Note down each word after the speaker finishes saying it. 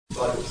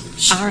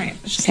All right.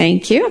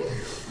 Thank you.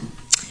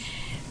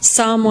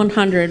 Psalm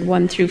 100,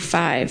 1 through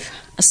 5.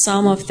 A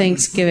psalm of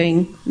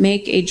thanksgiving.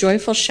 Make a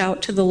joyful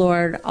shout to the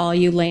Lord, all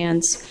you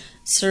lands.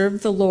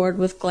 Serve the Lord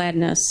with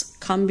gladness.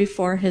 Come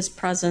before his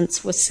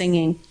presence with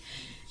singing.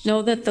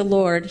 Know that the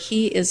Lord,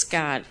 he is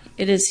God.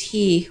 It is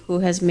he who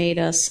has made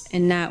us,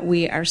 and not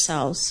we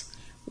ourselves.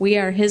 We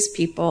are his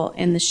people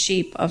and the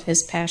sheep of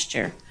his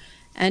pasture.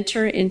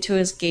 Enter into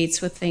his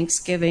gates with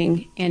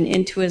thanksgiving and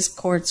into his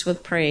courts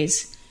with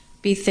praise.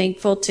 Be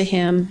thankful to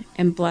him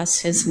and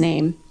bless his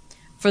name.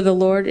 For the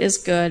Lord is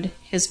good,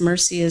 his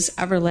mercy is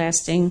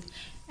everlasting,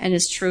 and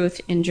his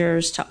truth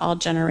endures to all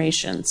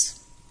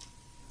generations.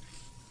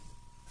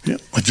 Yeah,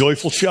 a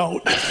joyful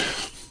shout.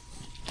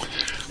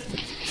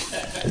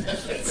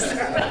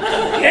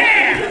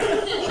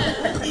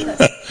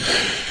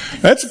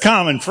 That's a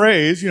common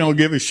phrase,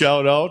 give a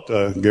shout out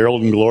to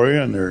Gerald and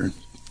Gloria on their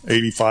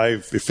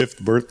 85th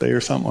birthday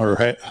or something,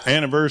 or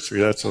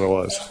anniversary, that's what it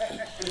was.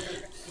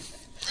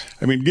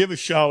 Give a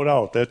shout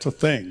out, that's a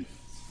thing.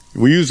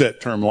 We use that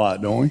term a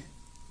lot, don't we?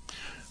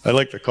 I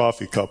like the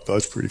coffee cup, though,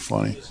 it's pretty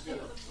funny.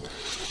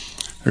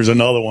 There's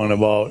another one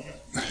about,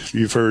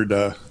 you've heard,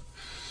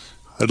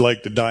 I'd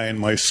like to die in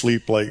my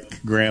sleep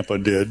like Grandpa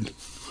did.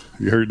 Have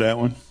you heard that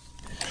one?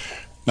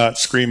 Not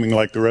screaming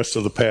like the rest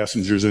of the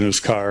passengers in his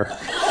car.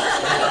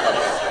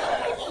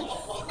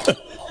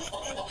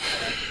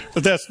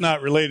 But that's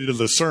not related to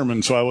the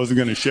sermon, so I wasn't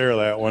going to share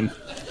that one.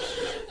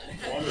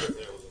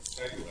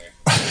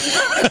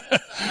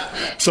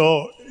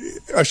 So,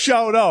 a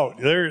shout out.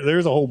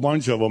 There's a whole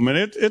bunch of them, and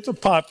it's a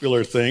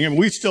popular thing, and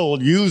we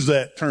still use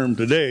that term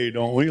today,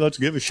 don't we? Let's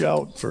give a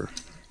shout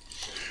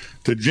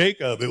to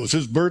Jacob. It was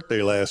his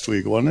birthday last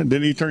week, wasn't it?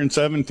 Didn't he turn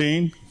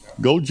 17?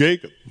 Go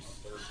Jacob.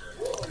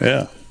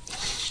 Yeah.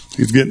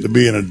 He's getting to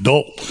be an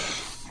adult.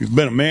 He's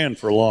been a man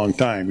for a long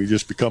time. He's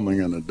just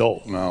becoming an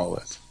adult now.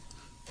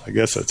 I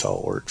guess that's how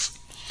it works.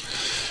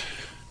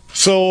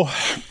 So,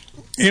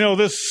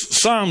 this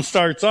psalm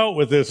starts out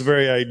with this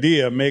very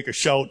idea, make a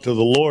shout to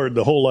the Lord.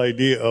 The whole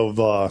idea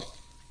of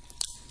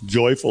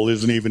joyful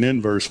isn't even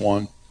in verse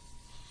 1.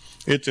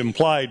 It's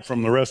implied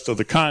from the rest of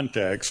the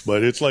context,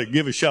 but it's like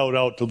give a shout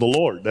out to the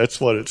Lord. That's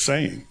what it's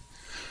saying.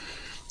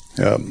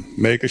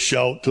 Make a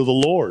shout to the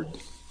Lord.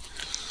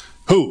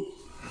 Who?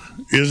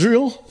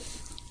 Israel?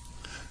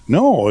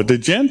 No, the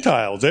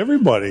Gentiles,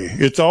 everybody.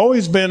 It's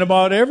always been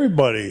about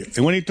everybody.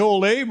 And when he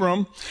told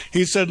Abram,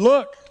 he said,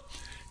 look,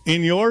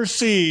 in your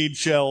seed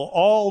shall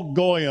all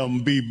Goyim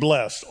be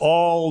blessed,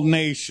 all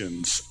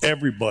nations,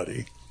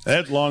 everybody.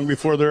 That's long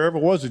before there ever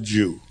was a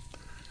Jew.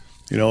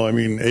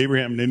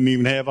 Abraham didn't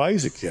even have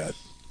Isaac yet.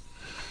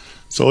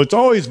 So it's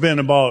always been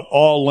about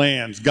all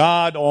lands.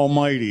 God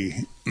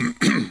Almighty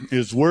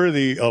is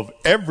worthy of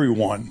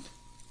everyone.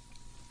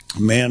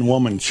 Man,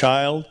 woman,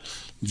 child,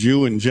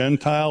 Jew and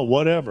Gentile,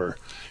 whatever.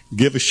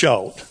 Give a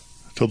shout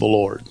to the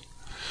Lord.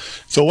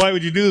 So why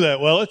would you do that?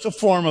 Well, it's a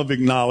form of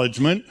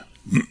acknowledgement.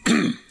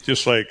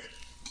 Just like,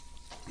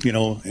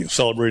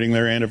 celebrating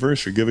their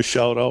anniversary. Give a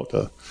shout out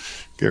to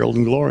Gerald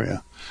and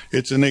Gloria.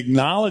 It's an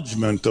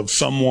acknowledgement of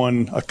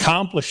someone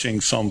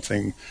accomplishing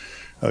something,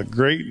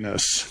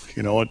 greatness.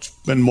 It's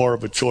been more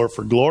of a chore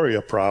for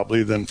Gloria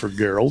probably than for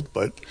Gerald,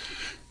 but,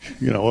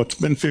 it's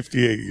been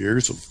 58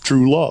 years of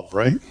true love,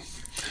 right?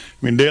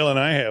 Dale and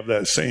I have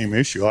that same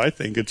issue. I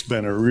think it's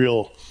been a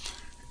real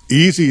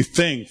easy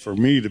thing for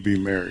me to be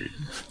married.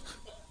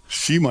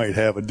 She might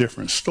have a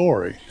different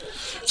story.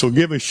 So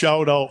give a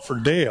shout out for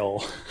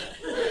Dale.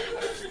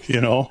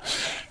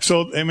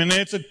 So,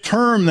 it's a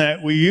term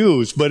that we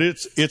use, but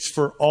it's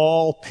for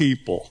all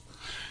people.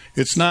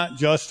 It's not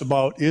just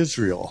about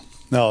Israel.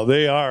 Now,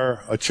 they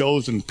are a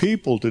chosen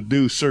people to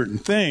do certain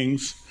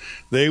things.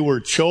 They were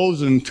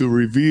chosen to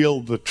reveal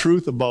the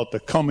truth about the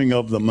coming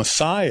of the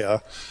Messiah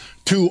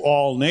to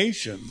all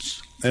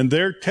nations. And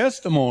their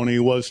testimony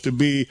was to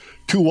be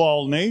to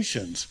all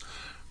nations.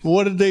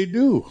 What did they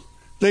do?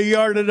 They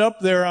yarded up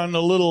there on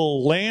the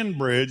little land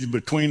bridge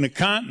between the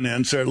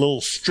continents, that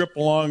little strip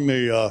along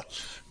the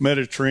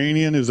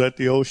Mediterranean. Is that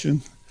the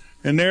ocean?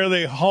 And there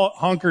they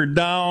hunkered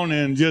down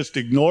and just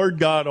ignored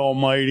God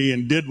Almighty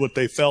and did what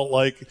they felt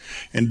like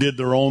and did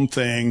their own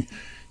thing.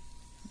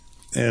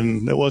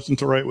 And that wasn't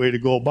the right way to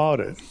go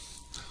about it.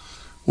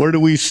 Where do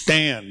we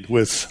stand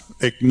with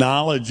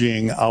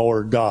acknowledging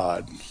our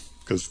God?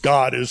 Because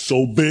God is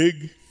so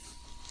big,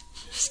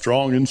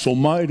 strong and so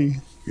mighty,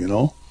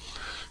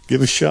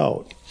 Give a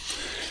shout.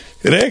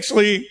 It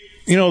actually,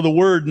 the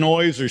word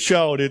noise or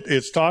shout,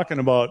 it's talking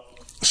about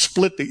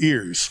split the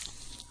ears.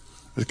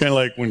 It's kind of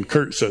like when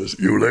Kurt says,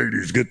 you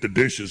ladies get the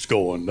dishes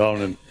going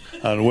down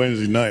on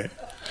Wednesday night.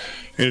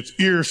 And it's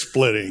ear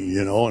splitting,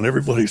 and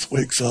everybody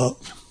wakes up.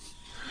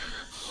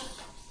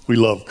 We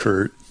love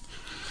Kurt.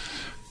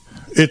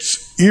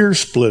 It's ear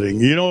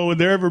splitting. Have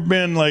there ever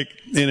been like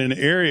in an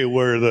area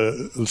where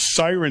the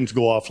sirens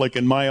go off, like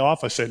in my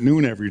office at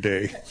noon every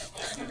day?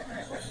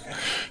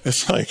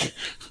 It's like,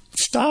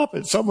 stop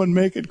it. Someone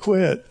make it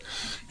quit.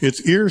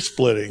 It's ear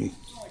splitting.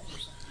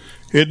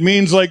 It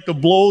means like to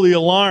blow the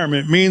alarm.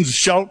 It means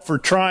shout for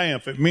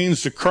triumph. It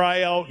means to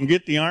cry out and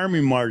get the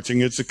army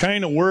marching. It's the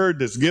kind of word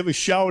that's give a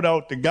shout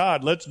out to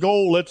God. Let's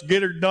go. Let's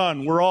get her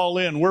done. We're all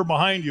in. We're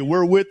behind you.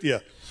 We're with you.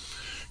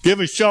 Give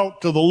a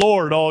shout to the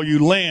Lord, all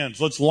you lands.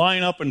 Let's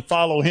line up and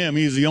follow him.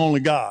 He's the only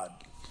God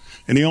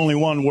and the only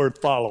one worth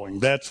following.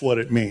 That's what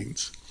it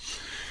means.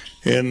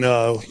 And,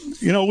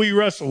 we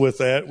wrestle with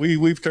that.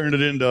 We've turned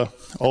it into,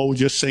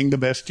 just sing the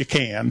best you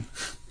can.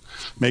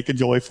 Make a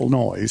joyful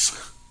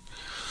noise.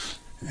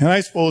 And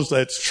I suppose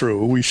that's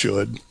true. We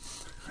should.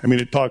 I mean,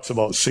 it talks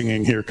about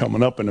singing here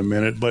coming up in a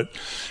minute, but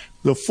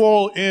the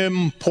full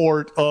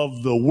import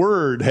of the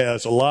word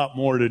has a lot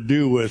more to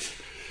do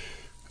with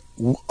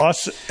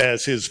us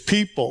as his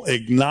people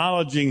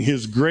acknowledging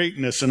his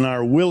greatness and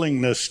our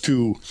willingness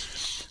to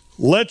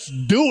let's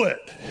do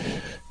it.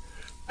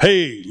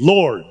 Hey,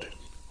 Lord,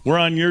 we're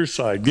on your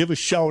side. Give a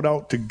shout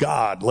out to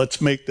God. Let's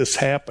make this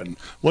happen.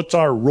 What's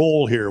our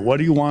role here? What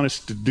do you want us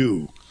to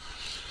do?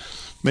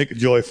 Make a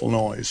joyful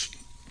noise.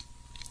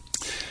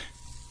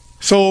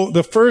 So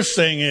the first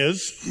thing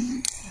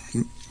is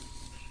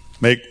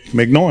make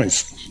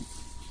noise.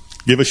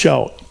 Give a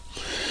shout.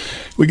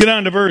 We get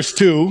on to verse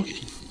 2.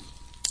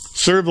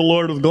 Serve the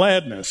Lord with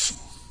gladness.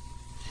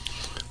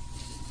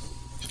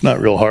 It's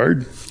not real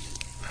hard.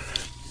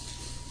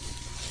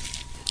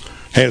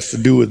 Has to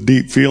do with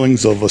deep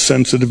feelings of a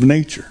sensitive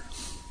nature.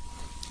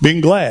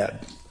 Being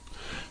glad.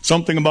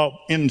 Something about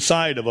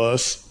inside of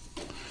us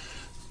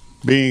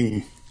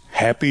being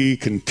happy,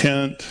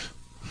 content,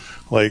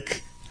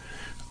 like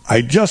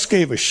I just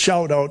gave a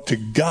shout out to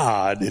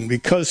God, and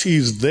because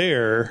he's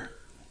there,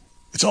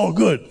 it's all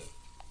good.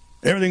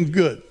 Everything's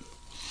good.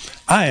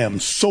 I am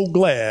so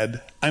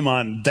glad I'm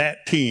on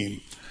that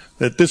team,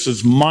 that this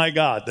is my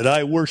God, that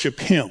I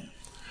worship him.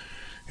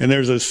 And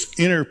there's this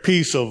inner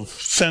peace of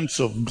sense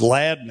of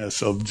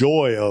gladness, of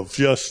joy, of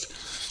just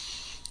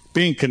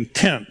being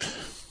content.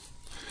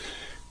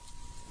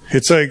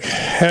 It's like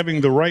having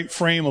the right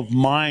frame of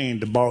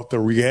mind about the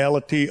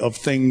reality of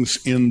things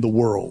in the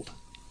world,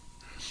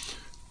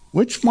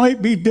 which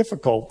might be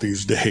difficult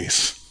these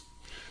days.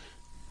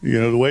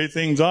 The way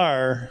things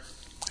are.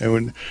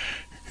 Isn't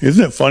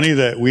it funny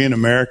that we in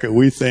America,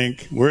 we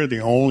think we're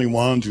the only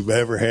ones who've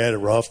ever had a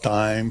rough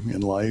time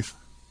in life?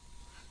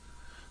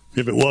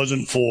 If it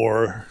wasn't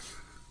for,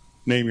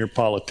 name your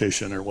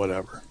politician or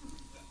whatever.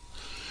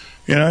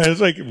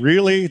 It's like,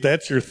 really?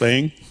 That's your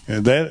thing?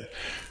 And that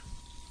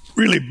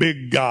really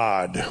big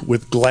God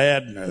with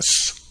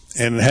gladness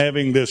and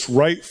having this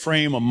right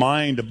frame of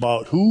mind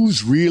about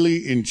who's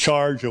really in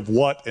charge of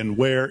what and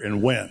where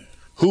and when.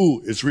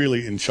 Who is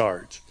really in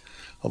charge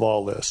of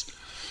all this?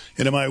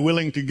 And am I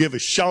willing to give a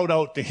shout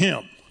out to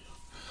him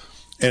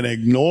and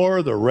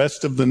ignore the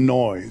rest of the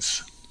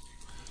noise?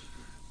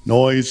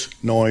 Noise,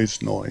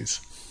 noise, noise.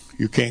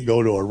 You can't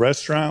go to a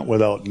restaurant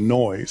without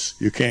noise.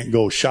 You can't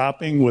go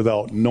shopping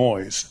without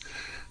noise.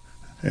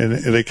 And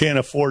they can't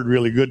afford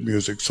really good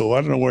music, so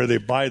I don't know where they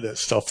buy that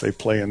stuff they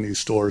play in these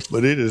stores,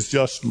 but it is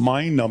just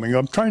mind-numbing.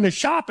 I'm trying to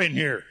shop in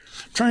here.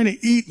 I'm trying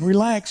to eat and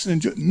relax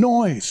and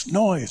enjoy.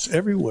 Noise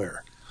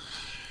everywhere.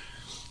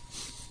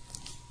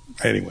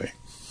 Anyway,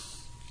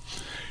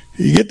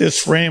 you get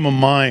this frame of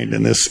mind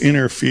and this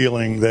inner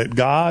feeling that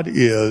God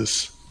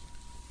is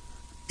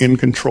in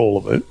control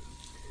of it,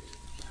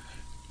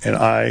 and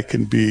I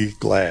can be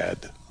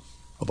glad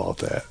about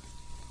that,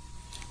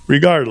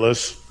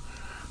 regardless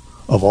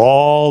of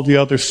all the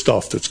other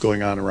stuff that's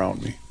going on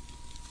around me.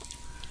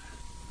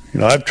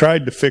 I've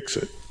tried to fix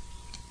it.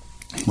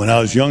 When I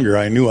was younger,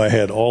 I knew I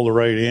had all the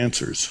right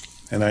answers,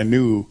 and I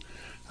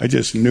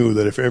just knew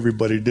that if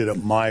everybody did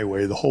it my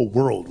way, the whole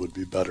world would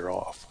be better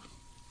off.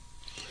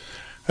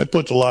 That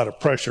puts a lot of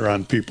pressure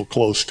on people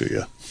close to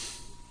you.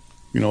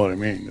 You know what I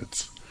mean?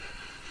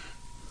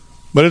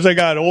 But as I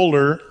got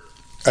older,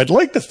 I'd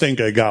like to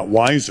think I got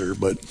wiser,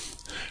 but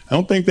I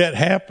don't think that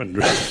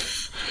happened.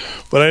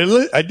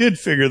 But I did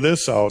figure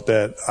this out,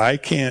 that I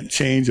can't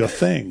change a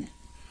thing.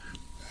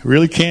 I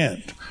really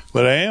can't.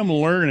 But I am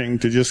learning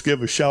to just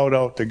give a shout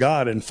out to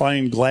God and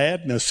find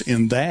gladness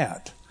in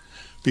that,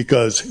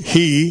 because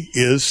he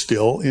is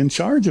still in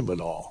charge of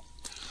it all.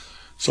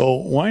 So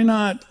why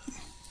not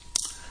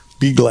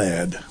be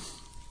glad?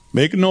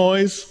 Make a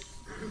noise.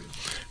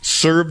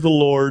 Serve the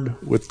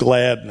Lord with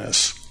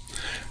gladness.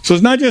 So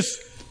it's not just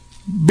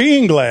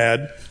being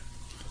glad,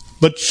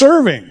 but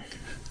serving.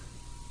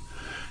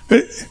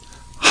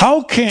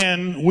 How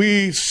can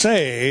we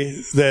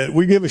say that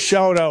we give a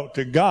shout out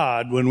to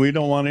God when we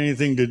don't want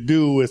anything to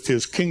do with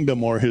his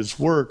kingdom or his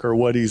work or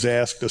what he's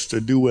asked us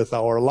to do with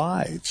our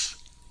lives?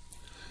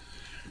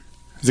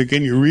 So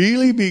can you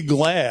really be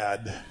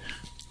glad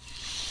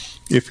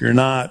if you're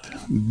not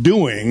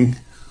doing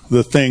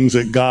the things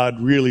that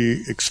God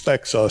really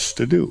expects us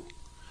to do?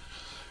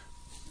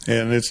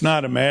 And it's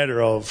not a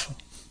matter of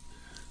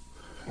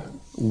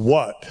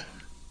what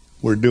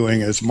we're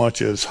doing as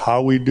much as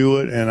how we do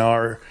it and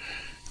our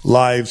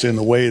lives in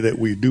the way that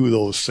we do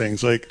those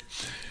things. Like,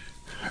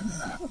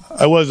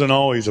 I wasn't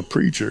always a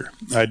preacher.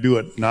 I do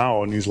it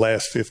now. In these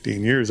last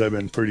 15 years, I've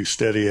been pretty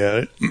steady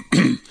at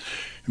it.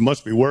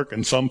 must be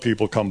working. Some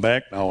people come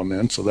back now and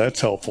then, so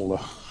that's helpful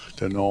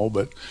to know.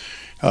 But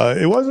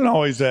it wasn't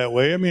always that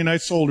way. I mean, I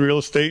sold real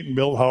estate and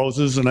built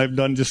houses, and I've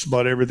done just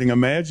about everything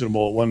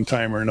imaginable at one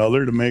time or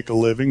another to make a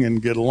living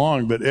and get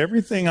along. But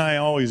everything I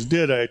always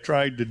did, I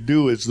tried to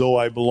do as though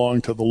I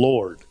belonged to the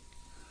Lord.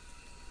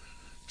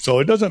 So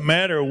it doesn't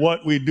matter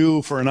what we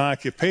do for an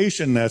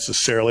occupation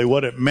necessarily.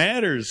 What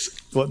matters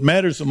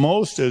the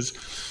most is,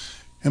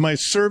 am I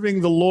serving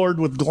the Lord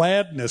with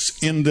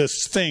gladness in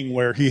this thing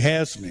where he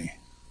has me?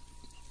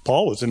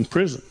 Paul was in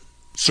prison,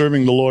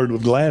 serving the Lord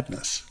with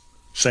gladness,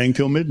 sang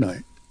till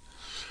midnight.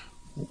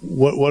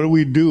 What do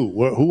we do?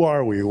 Who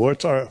are we?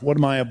 What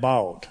am I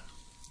about?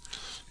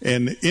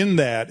 And in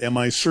that, am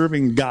I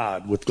serving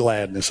God with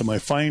gladness? Am I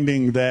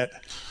finding that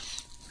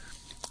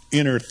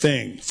inner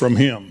thing from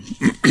him?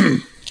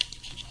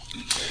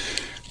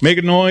 Make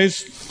a noise,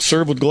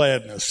 serve with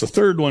gladness. The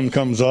third one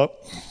comes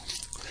up.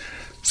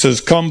 It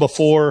says, come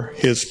before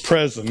his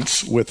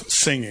presence with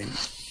singing.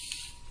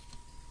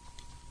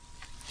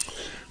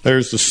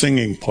 There's the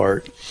singing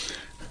part.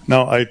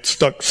 Now, I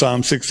stuck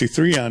Psalm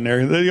 63 on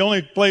there. The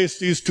only place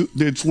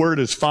this word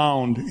is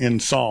found in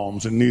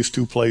Psalms, in these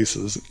two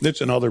places.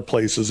 It's in other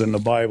places in the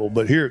Bible,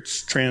 but here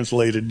it's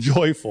translated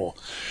joyful.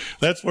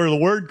 That's where the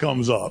word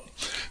comes up.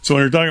 So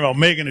when you're talking about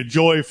making a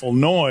joyful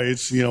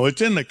noise,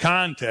 it's in the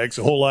context.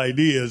 The whole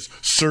idea is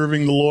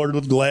serving the Lord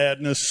with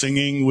gladness,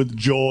 singing with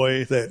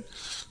joy.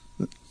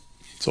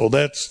 So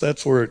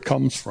that's where it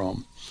comes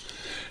from.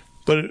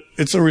 But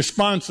it's a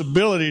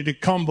responsibility to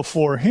come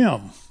before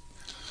him.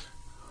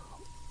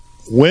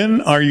 When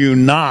are you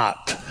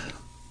not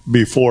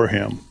before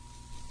him?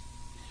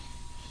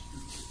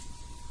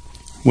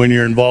 When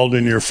you're involved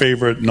in your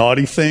favorite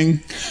naughty thing?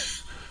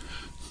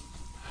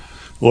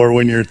 Or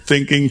when you're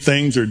thinking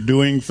things or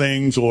doing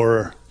things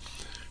or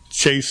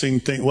chasing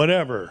things,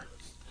 whatever.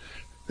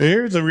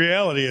 Here's the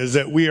reality is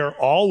that we are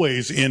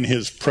always in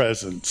his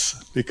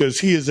presence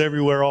because he is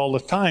everywhere all the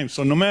time.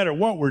 So no matter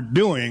what we're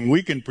doing,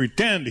 we can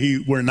pretend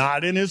we're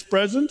not in his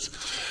presence.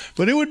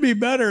 But it would be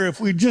better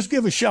if we just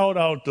give a shout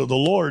out to the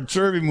Lord,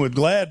 serve him with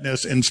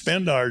gladness, and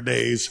spend our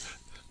days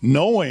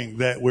knowing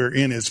that we're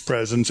in his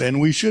presence. And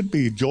we should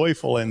be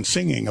joyful and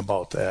singing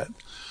about that.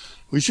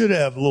 We should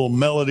have a little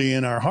melody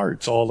in our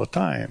hearts all the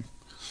time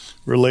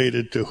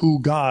related to who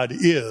God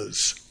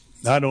is.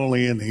 Not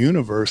only in the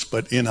universe,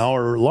 but in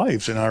our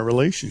lives, in our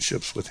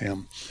relationships with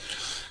him.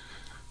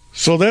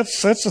 So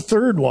that's the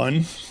third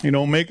one.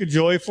 Make a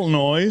joyful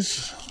noise,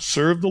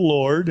 serve the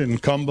Lord,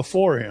 and come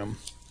before him.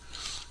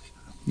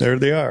 There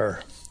they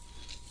are.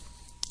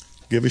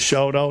 Give a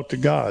shout out to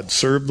God.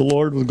 Serve the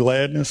Lord with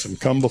gladness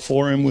and come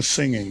before him with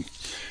singing.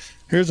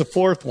 Here's a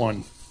fourth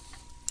one.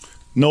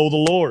 Know the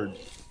Lord.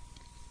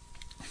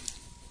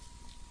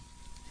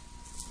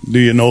 Do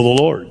you know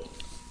the Lord?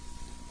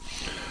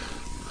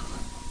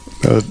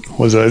 I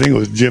think it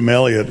was Jim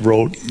Elliot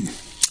wrote,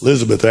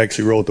 Elizabeth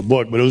actually wrote the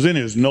book, but it was in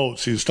his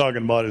notes. He was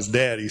talking about his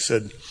dad. He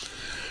said,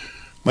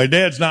 my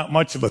dad's not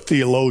much of a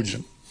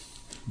theologian,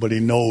 but he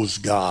knows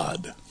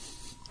God.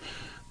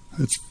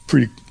 It's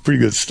pretty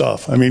good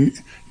stuff. I mean,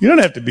 you don't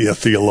have to be a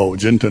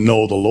theologian to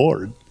know the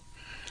Lord,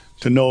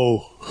 to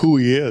know who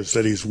he is,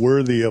 that he's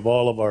worthy of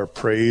all of our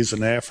praise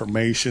and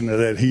affirmation,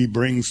 that he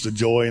brings the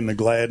joy and the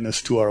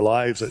gladness to our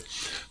lives. That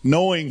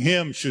knowing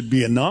him should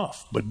be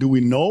enough. But do we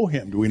know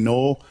him? Do we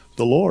know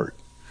the Lord?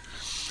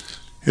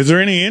 Is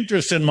there any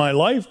interest in my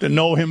life to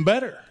know him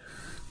better?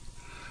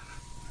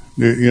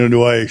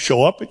 Do I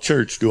show up at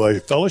church? Do I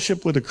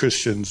fellowship with the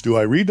Christians? Do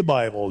I read the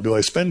Bible? Do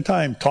I spend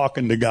time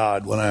talking to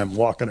God when I'm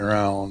walking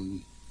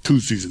around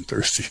Tuesdays and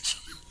Thursdays?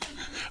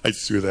 I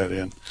just threw that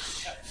in.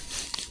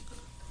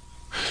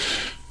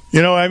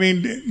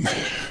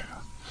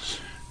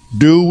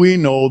 Do we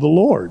know the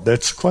Lord?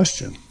 That's the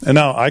question. And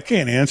now, I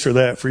can't answer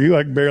that for you.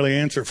 I can barely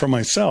answer it for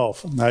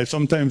myself.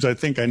 Sometimes I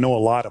think I know a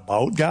lot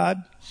about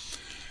God,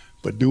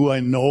 but do I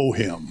know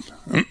him?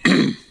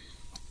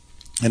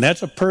 And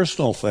that's a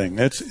personal thing.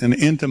 That's an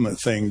intimate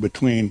thing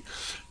between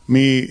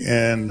me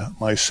and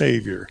my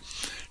Savior.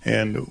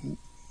 And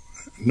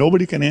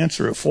nobody can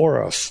answer it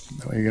for us.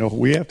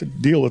 We have to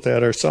deal with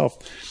that ourselves.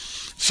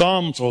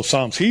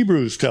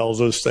 Hebrews tells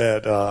us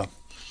that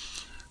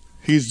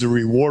he's the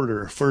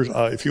rewarder. First,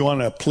 if you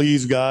want to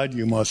please God,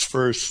 you must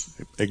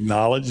first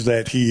acknowledge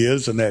that he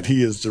is and that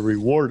he is the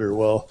rewarder.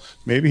 Well,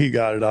 maybe he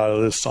got it out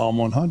of this Psalm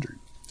 100,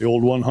 the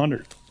old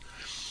 100th.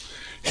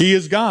 He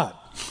is God.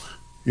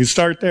 You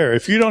start there.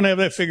 If you don't have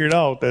that figured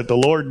out, that the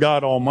Lord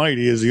God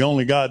Almighty is the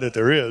only God that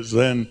there is,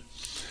 then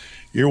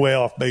you're way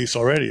off base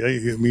already.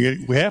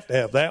 We have to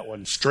have that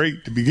one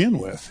straight to begin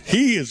with.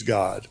 He is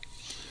God.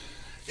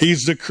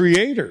 He's the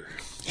creator.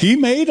 He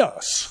made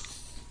us.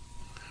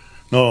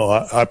 No,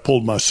 I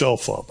pulled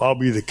myself up. I'll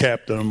be the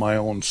captain of my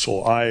own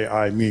soul.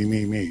 I,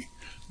 me.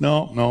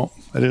 No,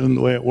 that isn't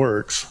the way it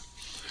works.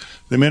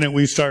 The minute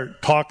we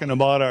start talking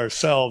about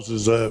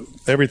ourselves,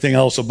 everything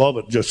else above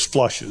it just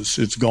flushes.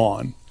 It's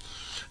gone.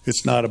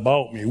 It's not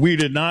about me. We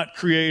did not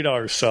create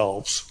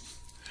ourselves.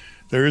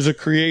 There is a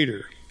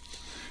creator.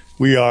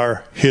 We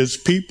are his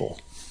people.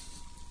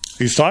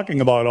 He's talking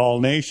about all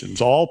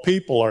nations. All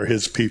people are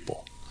his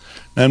people.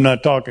 I'm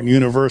not talking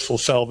universal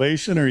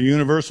salvation or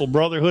universal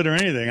brotherhood or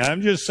anything.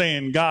 I'm just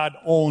saying God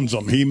owns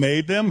them. He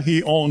made them.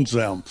 He owns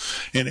them.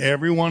 And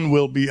everyone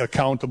will be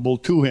accountable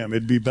to him.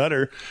 It'd be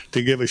better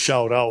to give a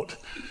shout out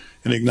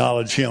and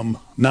acknowledge him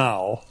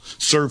now,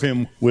 serve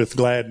him with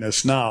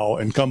gladness now,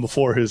 and come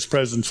before his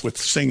presence with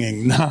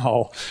singing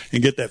now,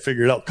 and get that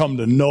figured out. Come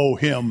to know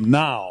him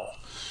now.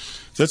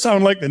 Does that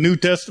sound like the New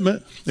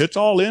Testament? It's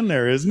all in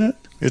there, isn't it?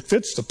 It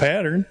fits the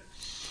pattern.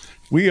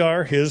 We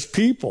are his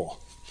people.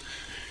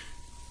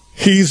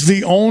 He's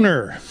the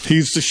owner.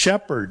 He's the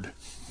shepherd.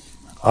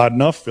 Odd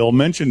enough, Phil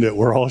mentioned it.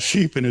 We're all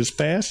sheep in his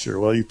pasture.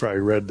 Well, you probably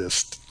read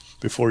this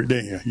before,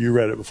 didn't you? You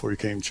read it before you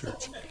came to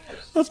church.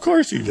 Of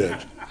course he did.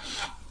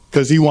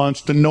 Because he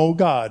wants to know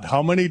God.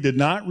 How many did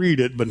not read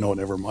it? But no,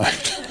 never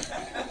mind.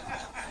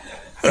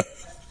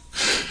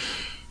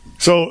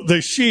 So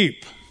the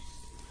sheep.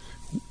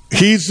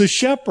 He's the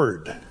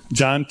shepherd.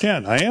 John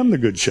 10. I am the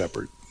good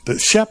shepherd. The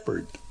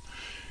shepherd.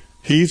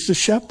 He's the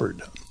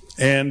shepherd.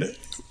 And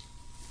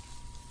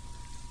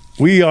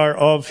we are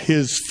of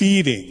his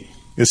feeding.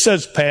 It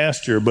says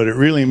pasture, but it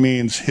really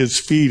means his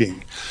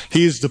feeding.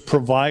 He's the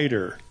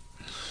provider.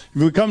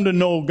 If we come to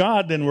know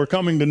God, then we're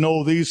coming to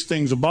know these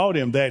things about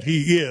him, that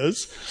he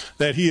is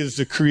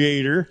the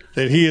creator,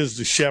 that he is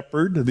the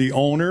shepherd, the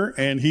owner,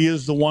 and he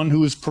is the one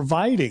who is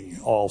providing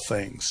all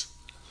things.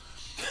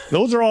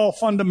 Those are all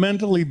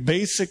fundamentally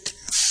basic,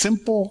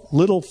 simple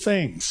little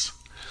things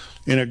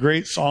in a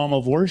great psalm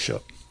of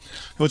worship.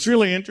 What's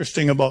really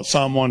interesting about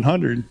Psalm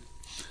 100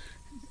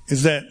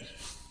 is that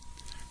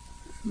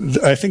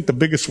I think the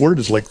biggest word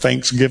is like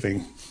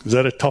thanksgiving. Is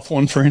that a tough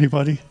one for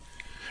anybody?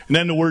 And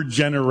then the word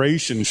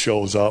generation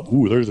shows up.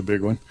 Ooh, there's a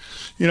big one.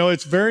 You know,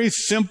 it's very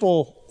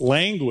simple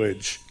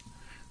language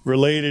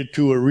related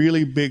to a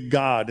really big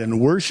God. And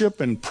worship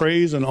and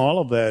praise and all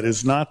of that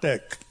is not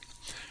that,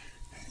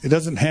 it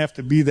doesn't have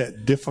to be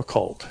that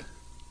difficult.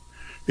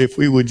 If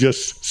we would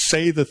just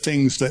say the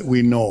things that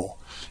we know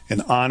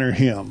and honor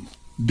him.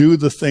 Do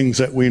the things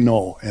that we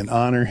know and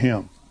honor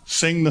him.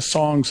 Sing the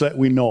songs that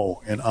we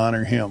know and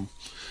honor him.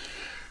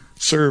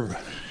 Serve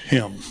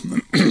him.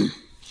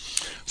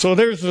 So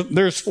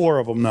there's four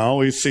of them now.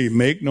 We see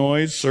make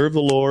noise, serve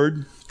the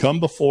Lord, come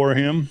before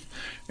him,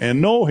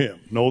 and know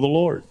him, know the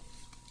Lord.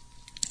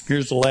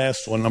 Here's the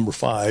last one, number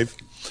 5.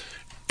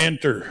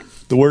 Enter.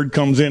 The word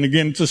comes in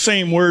again. It's the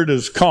same word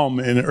as come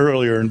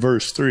earlier in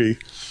verse 3.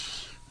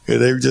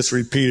 They just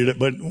repeated it.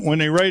 But when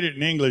they write it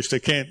in English, they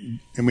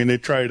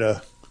try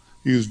to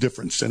use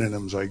different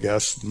synonyms, I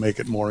guess, and make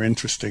it more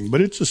interesting.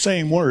 But it's the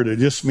same word. It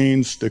just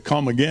means to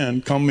come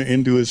again, come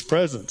into his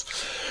presence.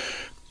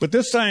 But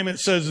this time it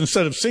says,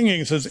 instead of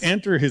singing, it says,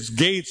 enter his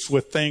gates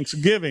with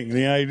thanksgiving.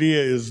 The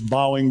idea is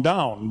bowing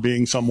down,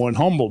 being someone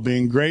humble,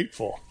 being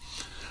grateful.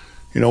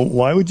 You know,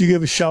 why would you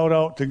give a shout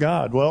out to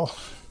God? Well,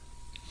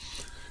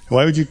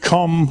 why would you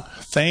come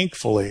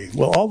thankfully?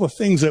 Well, all the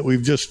things that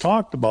we've just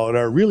talked about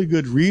are really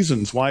good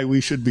reasons why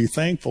we should be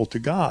thankful to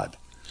God.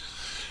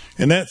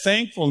 And that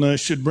thankfulness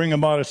should bring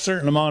about a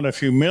certain amount of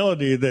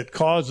humility that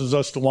causes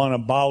us to want to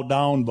bow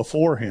down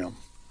before him.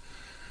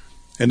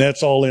 And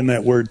that's all in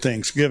that word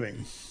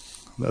thanksgiving.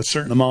 A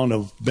certain amount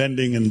of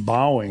bending and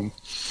bowing.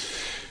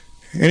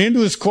 And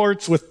into his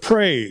courts with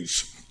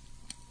praise.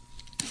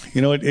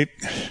 You know,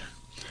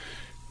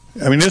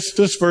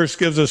 this verse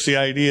gives us the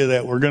idea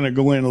that we're going to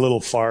go in a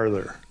little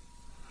farther.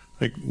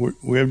 Like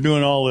we're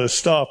doing all this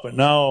stuff, but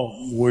now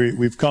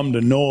we've come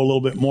to know a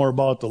little bit more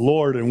about the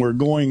Lord, and we're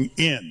going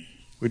in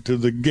to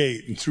the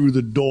gate and through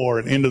the door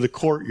and into the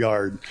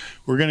courtyard.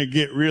 We're going to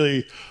get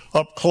really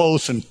up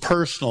close and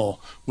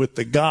personal with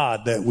the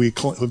God that we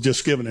have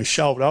just given a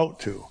shout out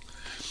to.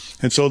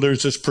 And so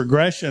there's this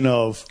progression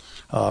of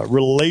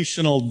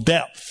relational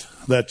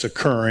depth that's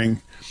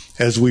occurring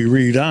as we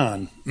read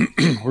on.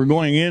 We're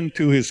going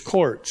into his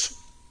courts.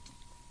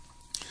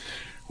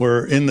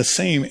 We're in the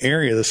same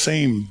area, the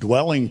same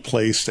dwelling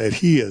place that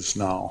he is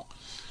now.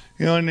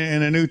 You know, in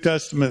the New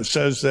Testament it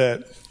says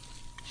that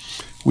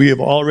we have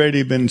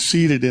already been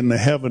seated in the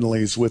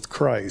heavenlies with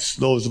Christ.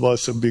 Those of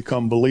us who have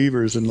become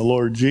believers in the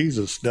Lord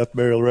Jesus, death,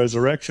 burial,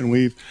 resurrection,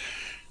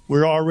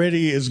 we're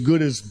already as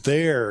good as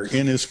there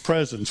in his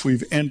presence.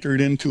 We've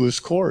entered into his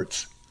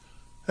courts.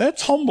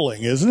 That's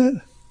humbling, isn't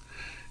it?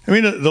 I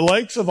mean, the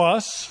likes of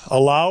us,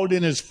 allowed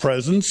in his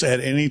presence at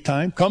any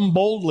time, come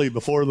boldly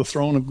before the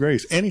throne of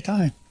grace,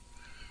 anytime.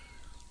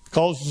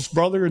 Calls us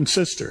brother and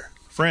sister,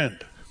 friend,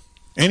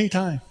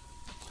 anytime.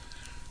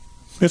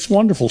 It's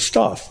wonderful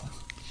stuff.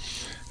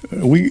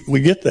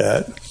 We get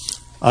that.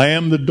 I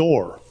am the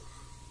door.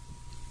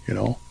 You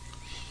know,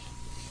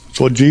 that's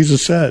what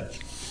Jesus said.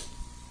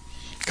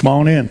 Come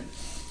on in.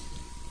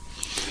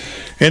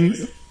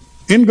 And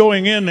in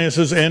going in, it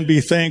says, and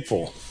be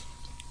thankful.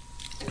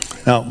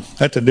 Now,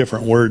 that's a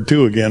different word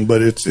too again,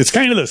 but it's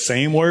kind of the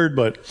same word,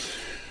 but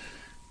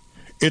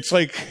it's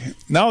like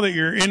now that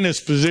you're in this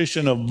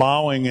position of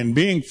bowing and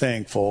being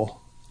thankful,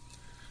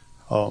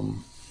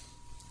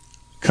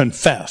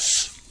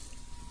 confess.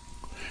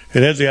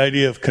 It has the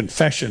idea of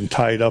confession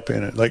tied up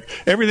in it. Like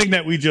everything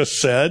that we just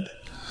said,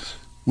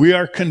 we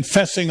are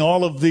confessing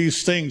all of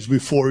these things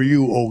before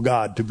you, O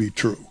God, to be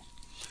true.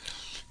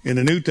 In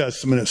the New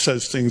Testament, it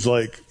says things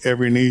like,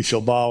 every knee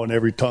shall bow and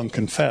every tongue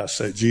confess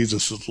that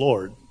Jesus is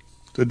Lord.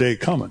 The day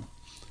coming.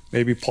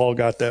 Maybe Paul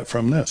got that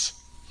from this.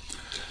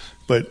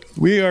 But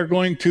we are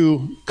going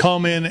to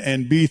come in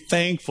and be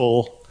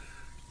thankful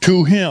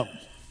to him.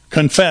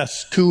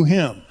 Confess to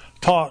him.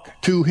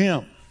 Talk to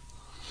him.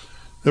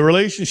 The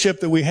relationship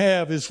that we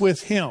have is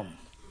with him.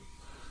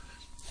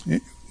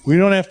 We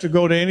don't have to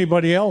go to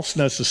anybody else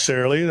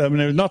necessarily. I mean,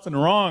 there's nothing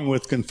wrong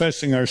with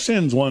confessing our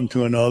sins one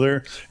to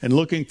another and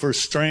looking for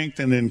strength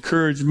and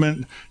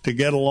encouragement to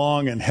get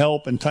along and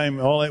help and time,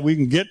 all that we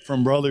can get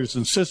from brothers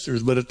and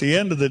sisters. But at the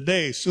end of the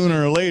day,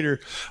 sooner or later,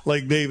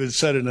 like David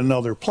said in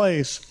another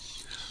place,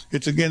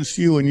 it's against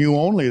you and you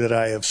only that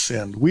I have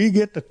sinned. We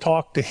get to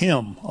talk to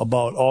him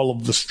about all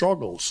of the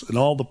struggles and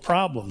all the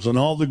problems and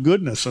all the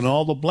goodness and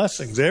all the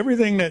blessings.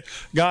 Everything that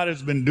God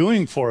has been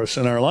doing for us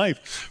in our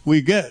life,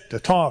 we get to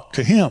talk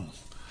to him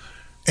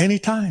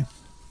anytime.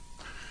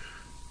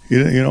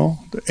 You know,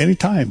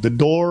 anytime. The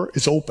door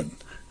is open.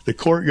 The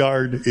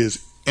courtyard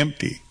is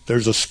empty.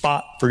 There's a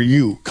spot for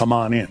you. Come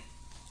on in.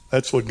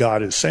 That's what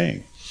God is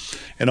saying.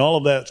 And all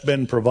of that's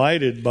been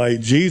provided by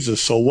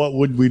Jesus. So what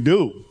would we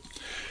do?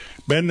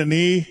 Bend the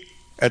knee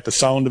at the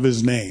sound of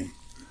his name.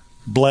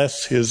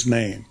 Bless his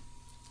name.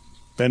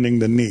 Bending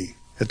the knee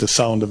at the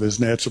sound of his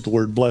name. That's what the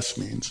word bless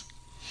means.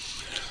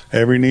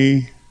 Every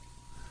knee,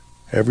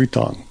 every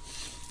tongue.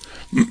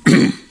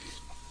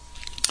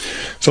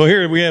 So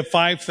here we have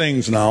 5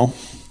 things now.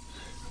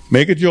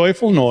 Make a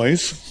joyful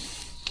noise.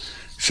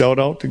 Shout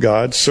out to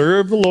God.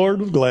 Serve the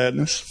Lord with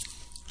gladness.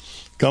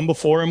 Come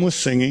before him with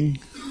singing.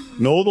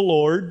 Know the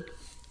Lord.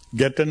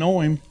 Get to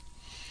know him.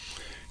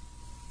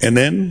 And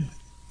then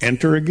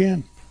enter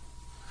again.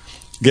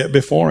 Get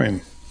before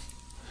him.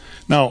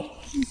 Now,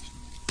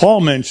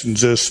 Paul mentions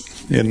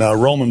this in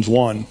Romans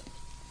 1.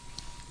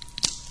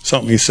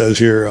 Something he says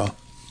here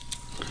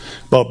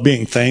about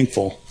being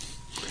thankful.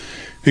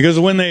 Because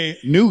when they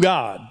knew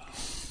God,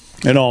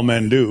 and all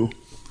men do,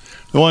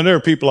 there are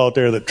people out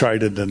there that try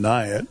to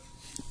deny it.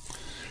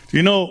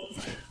 You know,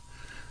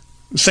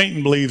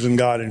 Satan believes in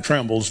God and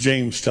trembles.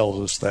 James tells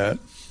us that.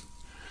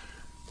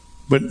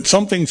 But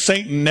something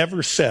Satan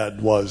never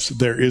said was,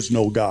 there is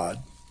no God.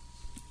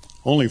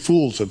 Only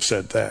fools have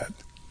said that.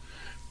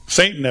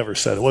 Satan never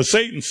said it. What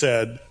Satan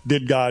said,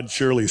 did God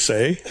surely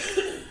say?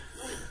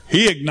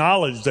 He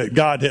acknowledged that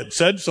God had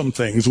said some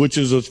things, which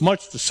is as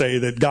much to say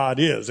that God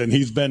is, and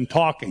he's been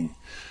talking.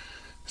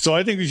 So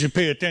I think we should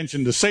pay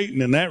attention to Satan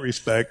in that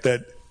respect,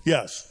 that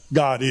yes,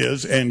 God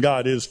is, and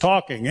God is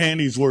talking, and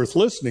he's worth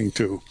listening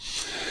to.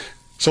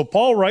 So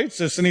Paul writes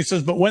this, and he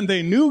says, but when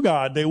they knew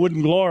God, they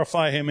wouldn't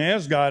glorify him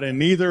as God, and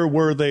neither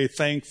were they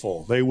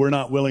thankful. They were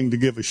not willing to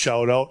give a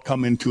shout out,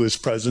 come into his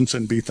presence,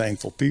 and be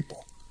thankful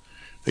people.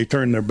 They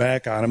turned their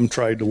back on him and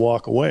tried to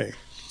walk away.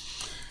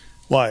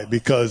 Why?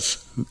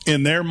 Because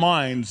in their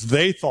minds,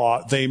 they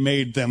thought they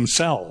made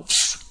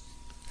themselves,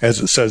 as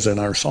it says in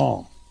our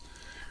song.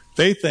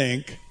 They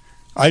think,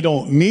 I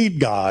don't need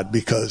God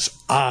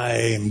because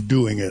I'm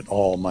doing it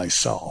all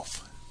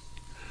myself.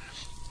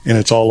 And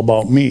it's all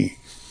about me.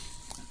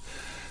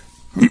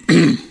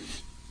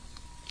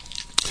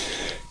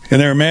 And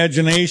their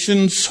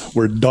imaginations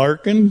were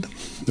darkened.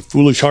 The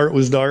foolish heart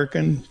was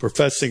darkened.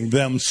 Professing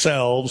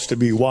themselves to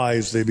be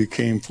wise, they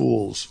became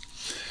fools.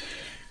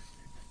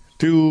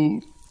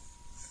 Psalm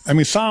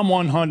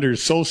 100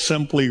 is so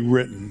simply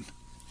written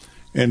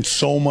and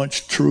so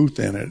much truth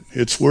in it.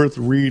 It's worth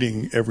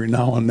reading every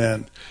now and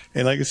then.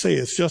 And like I say,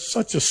 it's just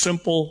such a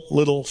simple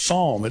little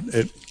psalm.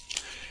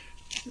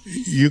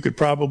 You could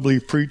probably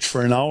preach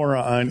for an hour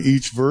on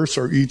each verse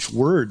or each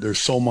word. There's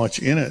so much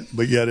in it,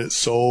 but yet it's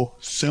so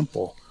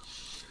simple.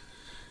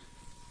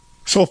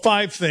 So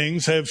 5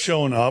 things have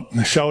shown up.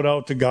 Shout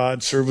out to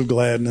God, serve with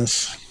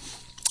gladness,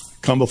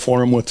 come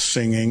before him with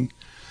singing,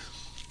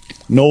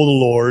 know the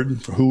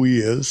Lord for who he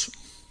is,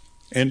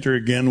 enter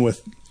again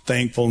with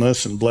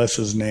thankfulness and bless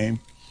his name.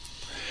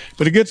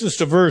 But it gets us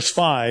to verse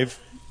 5,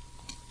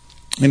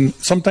 and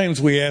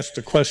sometimes we ask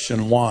the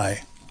question,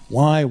 why?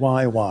 Why?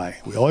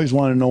 We always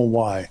want to know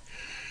why.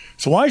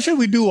 So why should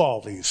we do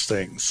all these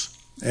things?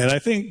 And I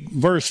think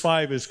verse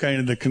 5 is kind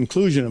of the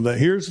conclusion of that.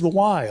 Here's the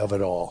why of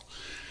it all.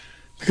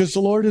 Because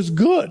the Lord is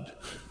good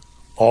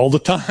all the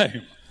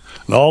time.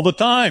 And all the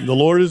time, the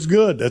Lord is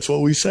good. That's what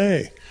we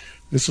say.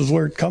 This is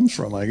where it comes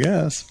from, I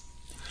guess.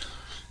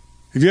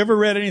 Have you ever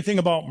read anything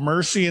about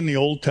mercy in the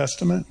Old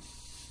Testament?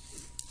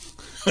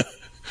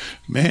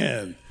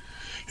 Man,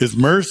 his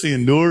mercy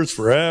endures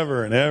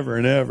forever and ever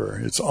and ever.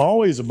 It's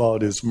always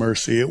about his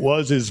mercy. It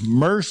was his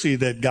mercy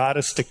that got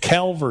us to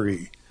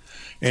Calvary.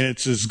 And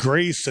it's his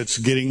grace that's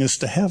getting us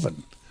to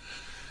heaven.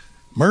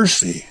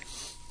 Mercy.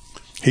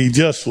 He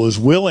just was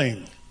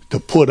willing to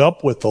put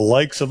up with the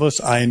likes of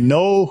us. I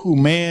know who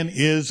man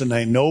is and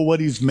I know what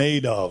he's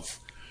made of.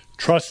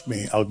 Trust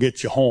me, I'll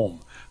get you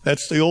home.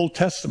 That's the Old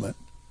Testament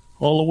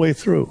all the way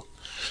through.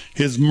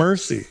 His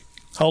mercy.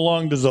 How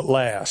long does it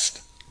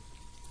last?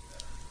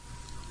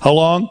 How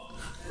long?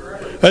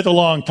 That's a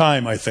long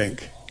time, I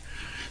think.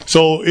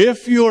 So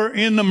if you're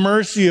in the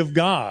mercy of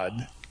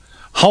God,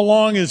 how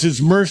long is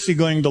his mercy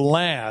going to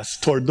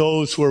last toward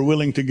those who are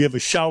willing to give a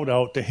shout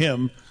out to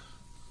him?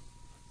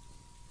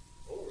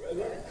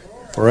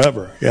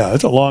 Forever. Yeah,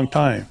 that's a long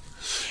time.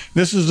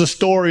 This is the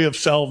story of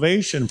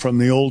salvation from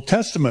the Old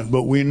Testament,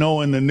 but we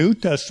know in the New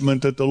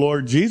Testament that the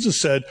Lord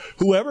Jesus said,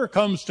 whoever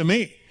comes to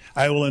me,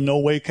 I will in no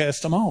way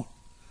cast them out.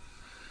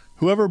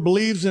 Whoever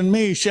believes in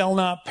me shall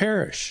not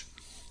perish.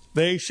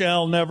 They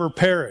shall never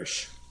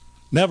perish.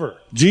 Never.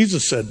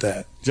 Jesus said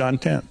that, John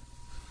 10.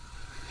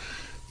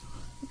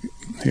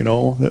 You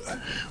know,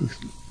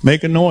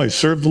 make a noise,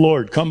 serve the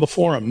Lord, come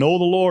before him, know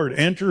the Lord,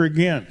 enter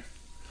again.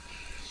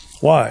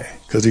 Why?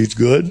 Because he's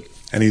good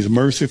and he's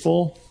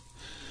merciful.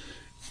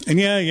 And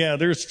yeah,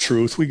 there's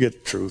truth. We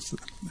get truth.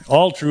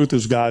 All truth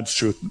is God's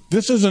truth.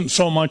 This isn't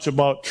so much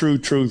about true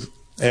truth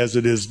as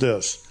it is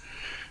this,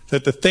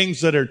 that the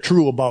things that are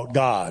true about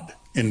God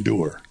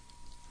endure.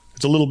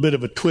 It's a little bit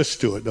of a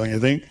twist to it, don't you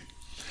think?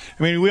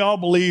 I mean, we all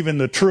believe in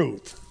the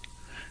truth,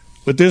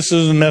 but this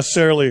isn't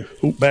necessarily,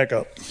 back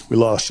up, we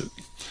lost it.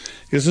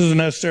 This isn't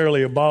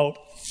necessarily about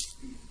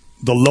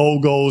the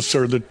logos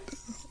or the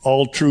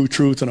all true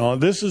truth and all.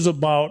 This is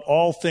about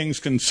all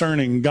things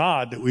concerning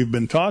God that we've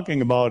been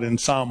talking about in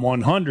Psalm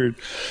 100.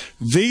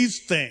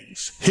 These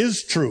things,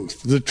 his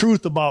truth, the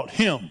truth about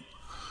him,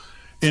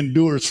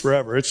 endures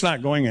forever. It's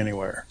not going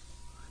anywhere.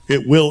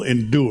 It will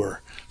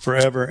endure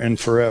forever and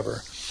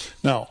forever.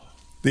 Now,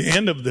 the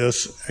end of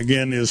this,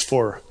 again, is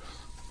for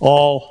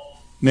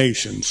all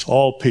nations,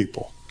 all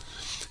people.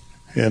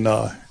 And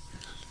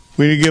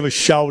we need to give a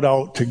shout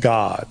out to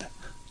God.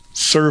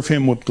 Serve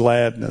him with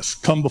gladness.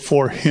 Come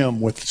before him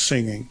with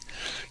singing.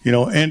 You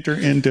know, enter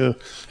into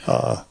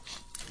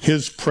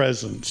his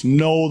presence.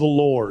 Know the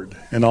Lord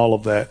and all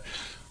of that.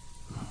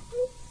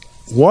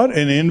 What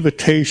an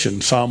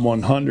invitation Psalm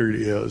 100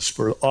 is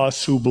for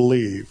us who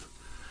believe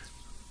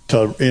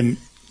to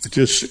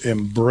just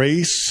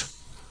embrace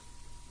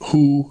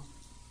who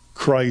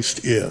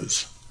Christ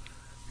is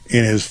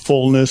in his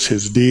fullness,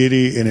 his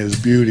deity, and his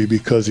beauty,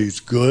 because he's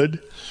good.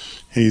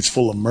 He's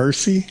full of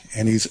mercy,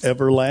 and he's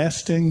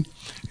everlasting,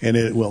 and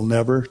it will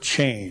never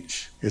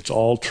change. It's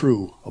all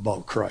true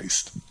about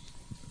Christ.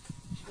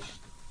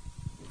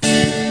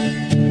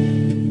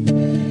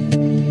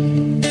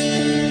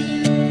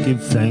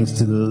 Give thanks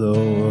to the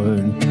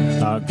Lord,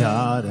 our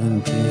God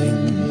and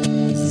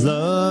King. His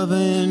love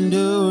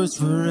endures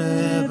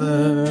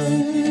forever.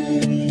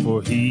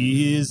 For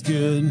he is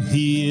good,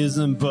 he is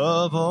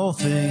above all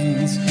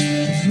things.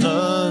 His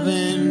love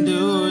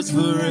endures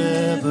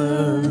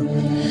forever.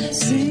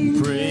 Sing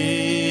praise,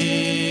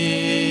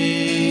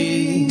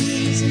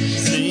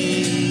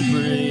 sing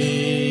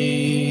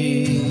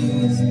praise.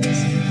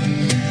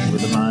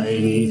 With a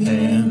mighty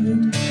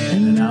hand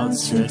and an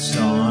outstretched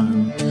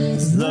arm,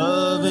 his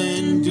love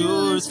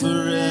endures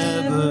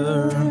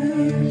forever.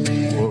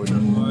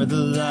 For the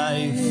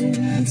life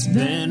that's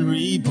been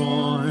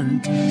reborn,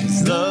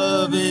 his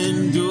love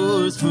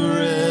endures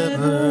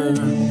forever.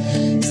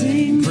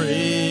 Sing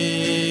praise,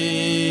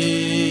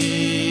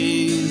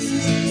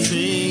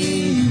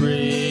 sing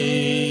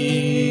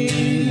praise,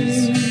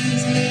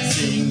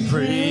 sing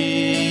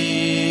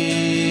praise,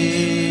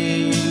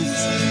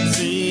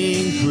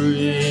 sing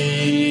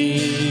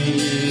praise.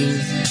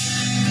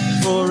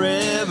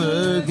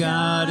 Forever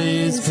God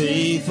is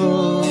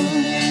faithful,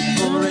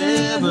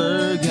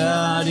 forever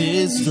God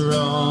is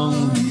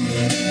strong,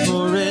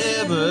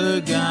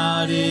 forever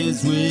God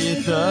is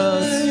with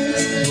us,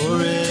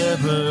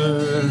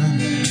 forever.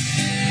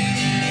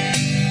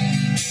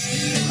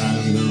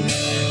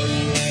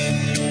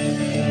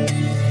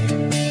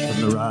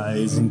 From the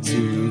rising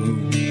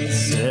to the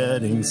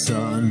setting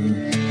sun,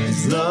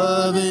 his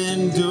love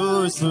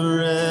endures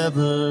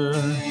forever.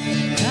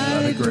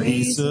 By the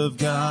grace of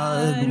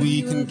God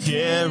we can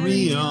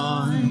carry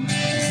on.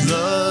 His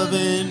love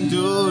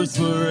endures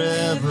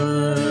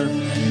forever.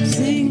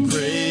 Sing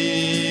praise,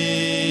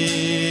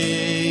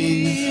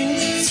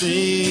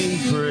 sing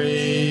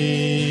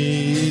praise,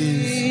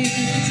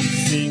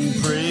 sing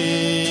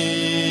praise,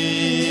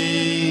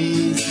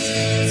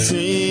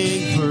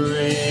 sing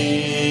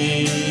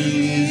praise.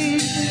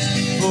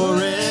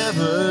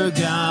 Forever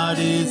God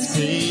is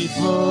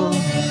faithful,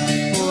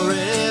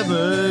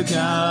 forever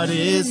God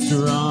is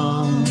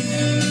strong,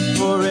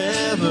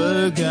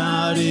 forever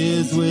God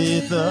is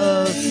with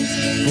us,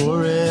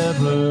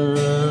 forever.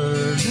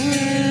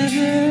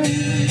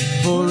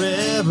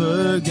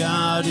 Forever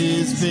God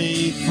is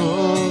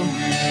faithful,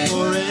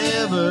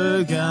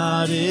 forever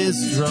God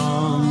is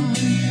strong,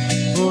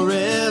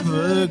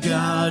 forever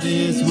God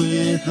is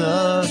with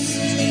us,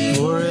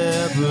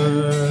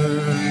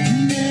 forever.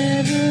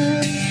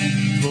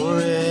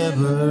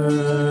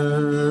 Forever.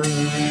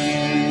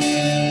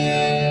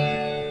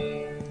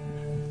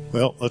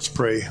 Well, let's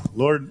pray.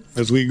 Lord,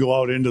 as we go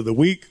out into the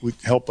week,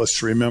 help us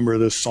to remember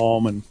this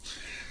psalm and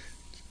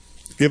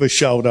give a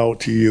shout out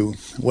to you.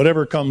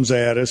 Whatever comes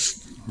at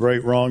us,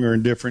 right, wrong, or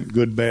indifferent,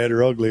 good, bad,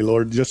 or ugly,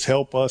 Lord. Just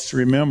help us to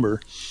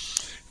remember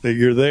that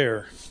you're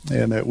there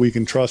and that we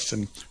can trust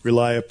and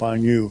rely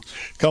upon you.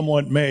 Come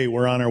what may,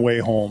 we're on our way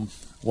home.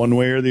 One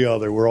way or the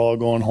other, we're all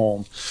going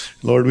home.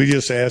 Lord, we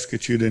just ask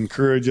that you'd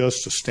encourage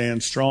us to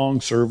stand strong,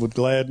 serve with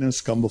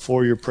gladness, come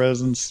before your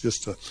presence,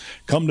 just to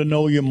come to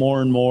know you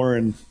more and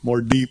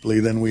more deeply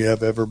than we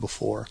have ever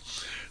before.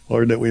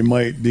 Lord, that we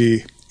might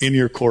be in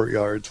your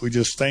courtyards. We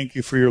just thank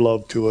you for your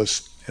love to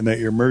us and that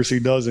your mercy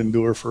does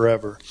endure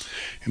forever.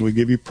 And we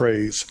give you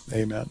praise.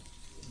 Amen.